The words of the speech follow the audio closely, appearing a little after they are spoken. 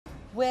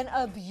When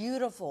a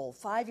beautiful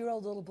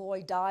 5-year-old little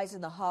boy dies in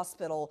the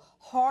hospital,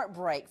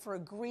 heartbreak for a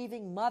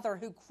grieving mother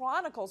who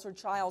chronicles her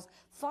child's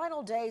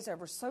final days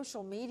over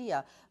social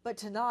media. But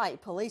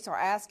tonight, police are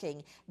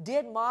asking,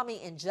 did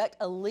mommy inject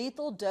a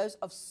lethal dose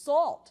of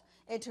salt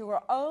into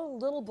her own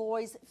little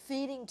boy's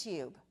feeding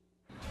tube?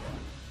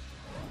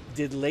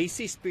 Did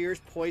Lacey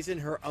Spears poison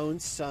her own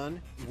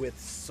son with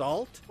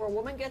salt? Where a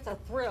woman gets a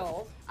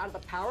thrill out of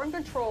the power and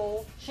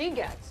control she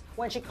gets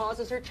when she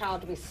causes her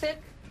child to be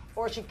sick,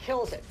 or she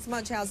kills it. It's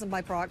Munchausen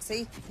by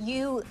proxy.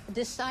 You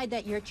decide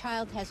that your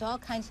child has all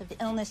kinds of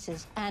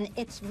illnesses, and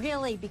it's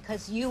really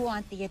because you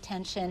want the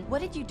attention.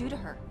 What did you do to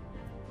her?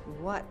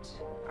 What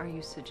are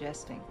you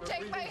suggesting?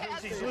 Take my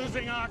hand. She's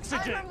losing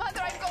oxygen. I'm her mother.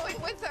 I'm going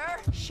with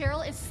her.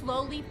 Cheryl is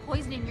slowly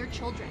poisoning your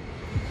children.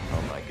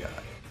 Oh, my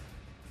God.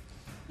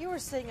 You were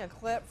seeing a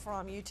clip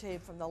from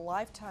YouTube from the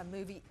Lifetime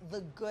movie,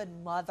 The Good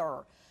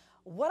Mother.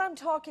 What I'm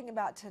talking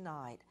about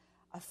tonight,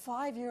 a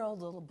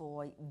 5-year-old little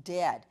boy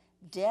dead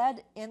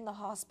in the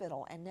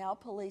hospital, and now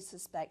police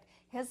suspect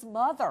his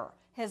mother,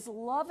 his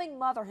loving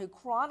mother, who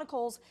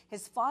chronicles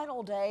his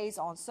final days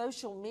on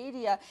social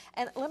media.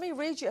 And let me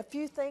read you a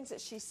few things that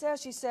she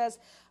says. She says,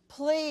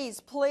 please,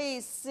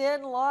 please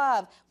send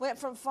love. Went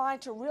from fine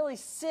to really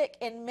sick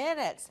in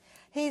minutes.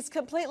 He's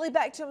completely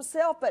back to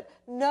himself, but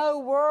no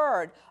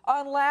word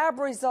on lab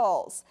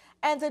results.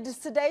 And the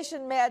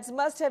sedation meds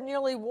must have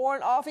nearly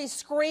worn off. He's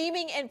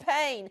screaming in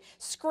pain,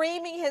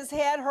 screaming his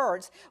head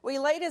hurts. We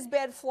laid his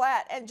bed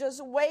flat and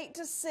just wait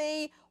to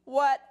see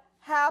what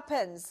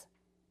happens.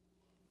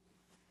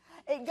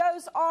 It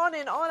goes on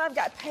and on. I've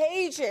got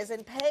pages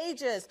and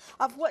pages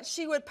of what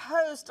she would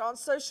post on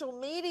social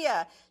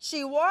media.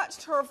 She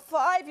watched her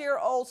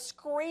 5-year-old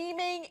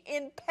screaming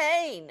in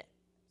pain.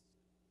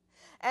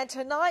 And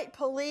tonight,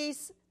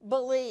 police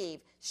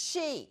believe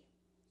she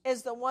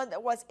is the one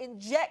that was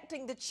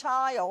injecting the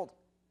child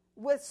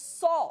with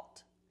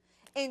salt,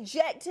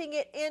 injecting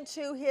it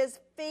into his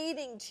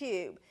feeding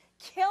tube,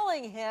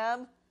 killing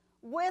him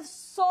with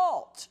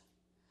salt.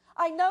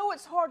 I know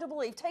it's hard to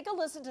believe. Take a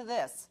listen to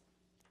this.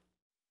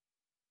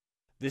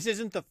 This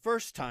isn't the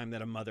first time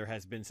that a mother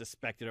has been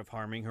suspected of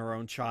harming her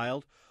own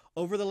child.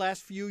 Over the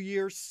last few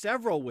years,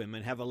 several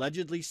women have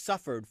allegedly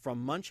suffered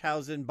from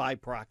Munchausen by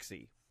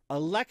proxy.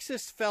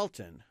 Alexis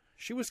Felton,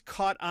 she was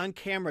caught on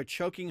camera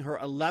choking her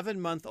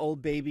 11-month-old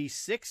baby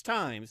 6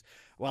 times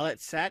while it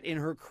sat in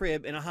her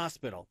crib in a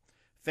hospital.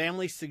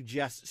 Family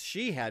suggests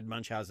she had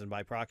Munchausen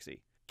by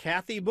proxy.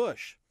 Kathy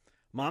Bush,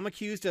 mom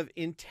accused of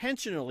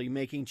intentionally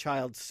making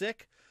child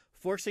sick,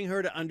 forcing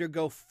her to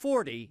undergo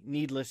 40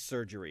 needless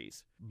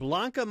surgeries.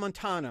 Blanca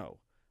Montano,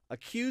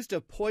 accused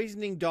of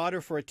poisoning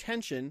daughter for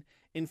attention,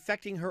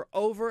 infecting her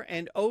over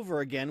and over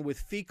again with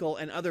fecal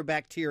and other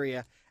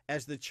bacteria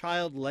as the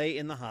child lay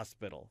in the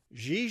hospital.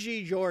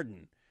 Gigi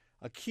Jordan,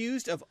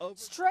 accused of...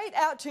 Straight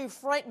out to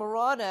Frank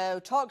Morano,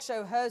 talk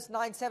show host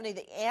 970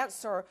 The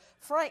Answer.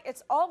 Frank,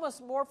 it's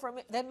almost more from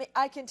than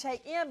I can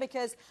take in,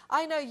 because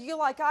I know you,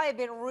 like I, have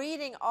been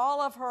reading all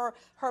of her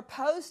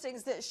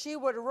postings that she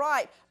would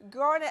write.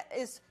 Garnett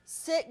is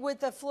sick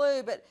with the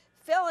flu, but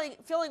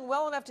feeling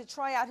well enough to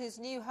try out his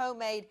new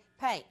homemade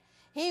paint.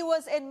 He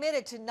was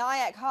admitted to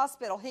Nyack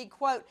Hospital. He,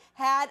 quote,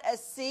 had a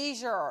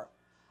seizure.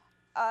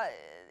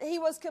 He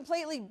was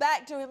completely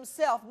back to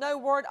himself. No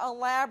word on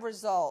lab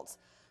results.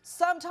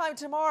 Sometime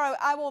tomorrow,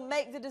 I will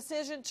make the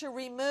decision to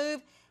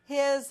remove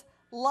his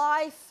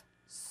life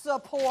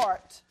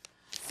support.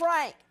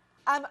 Frank,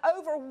 I'm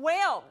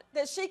overwhelmed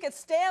that she could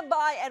stand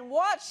by and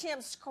watch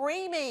him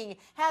screaming,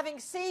 having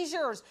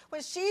seizures,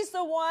 when she's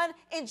the one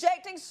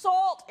injecting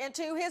salt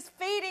into his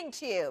feeding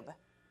tube.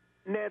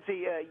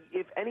 Nancy,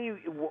 if any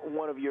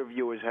one of your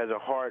viewers has a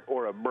heart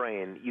or a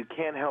brain, you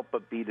can't help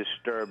but be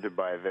disturbed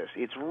by this.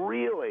 It's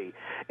really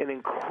an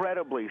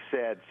incredibly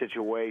sad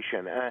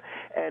situation.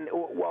 And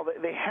while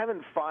they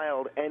haven't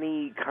filed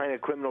any kind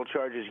of criminal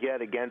charges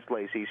yet against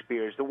Lacey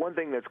Spears, the one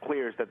thing that's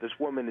clear is that this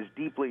woman is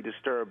deeply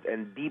disturbed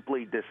and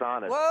deeply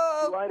dishonest.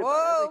 Whoa,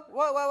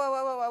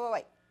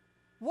 wait.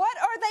 What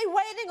are they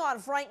waiting on,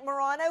 Frank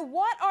Morano?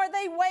 What are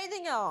they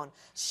waiting on?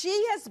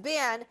 She has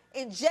been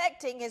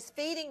injecting his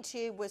feeding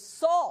tube with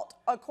salt,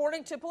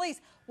 according to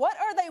police. What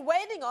are they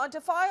waiting on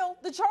to file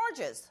the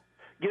charges?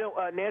 You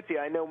know, Nancy,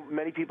 I know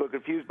many people are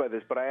confused by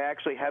this, but I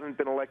actually haven't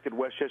been elected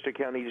Westchester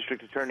County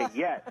District Attorney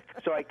yet,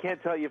 so I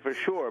can't tell you for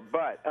sure.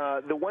 But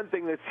the one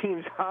thing that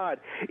seems odd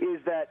is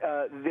that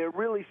there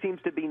really seems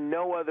to be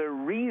no other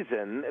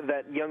reason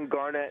that young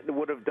Garnett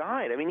would have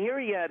died. I mean, here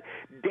he had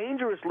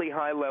dangerously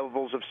high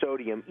levels of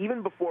sodium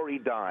even before he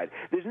died.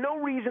 There's no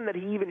reason that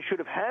he even should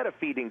have had a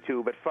feeding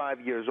tube at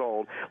 5 years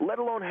old, let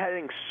alone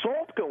having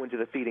salt go into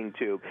the feeding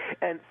tube.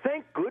 And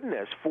thank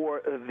goodness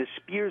for the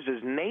Spears'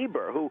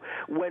 neighbor, who,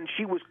 when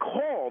she was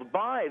called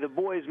by the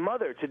boy's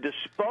mother to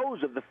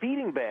dispose of the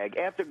feeding bag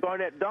after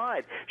Garnett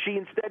died, she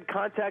instead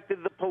contacted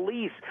the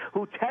police,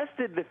 who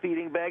tested the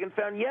feeding bag and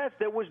found, yes,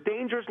 there was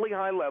dangerously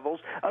high levels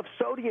of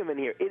sodium in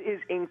here. It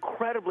is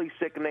incredibly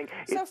sickening.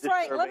 So,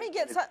 Frank, let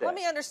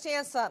me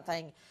understand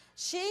something.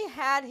 She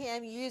had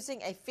him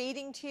using a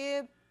feeding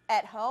tube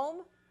at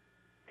home?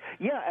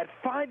 Yeah, at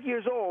 5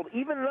 years old,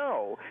 even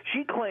though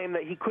she claimed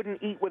that he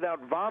couldn't eat without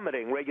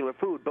vomiting regular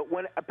food, but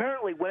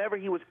apparently whenever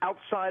he was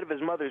outside of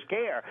his mother's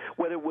care,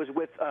 whether it was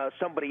with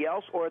somebody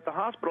else or at the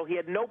hospital, he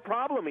had no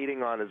problem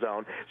eating on his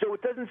own. So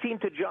it doesn't seem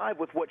to jive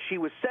with what she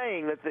was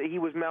saying, that he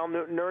was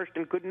malnourished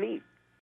and couldn't eat.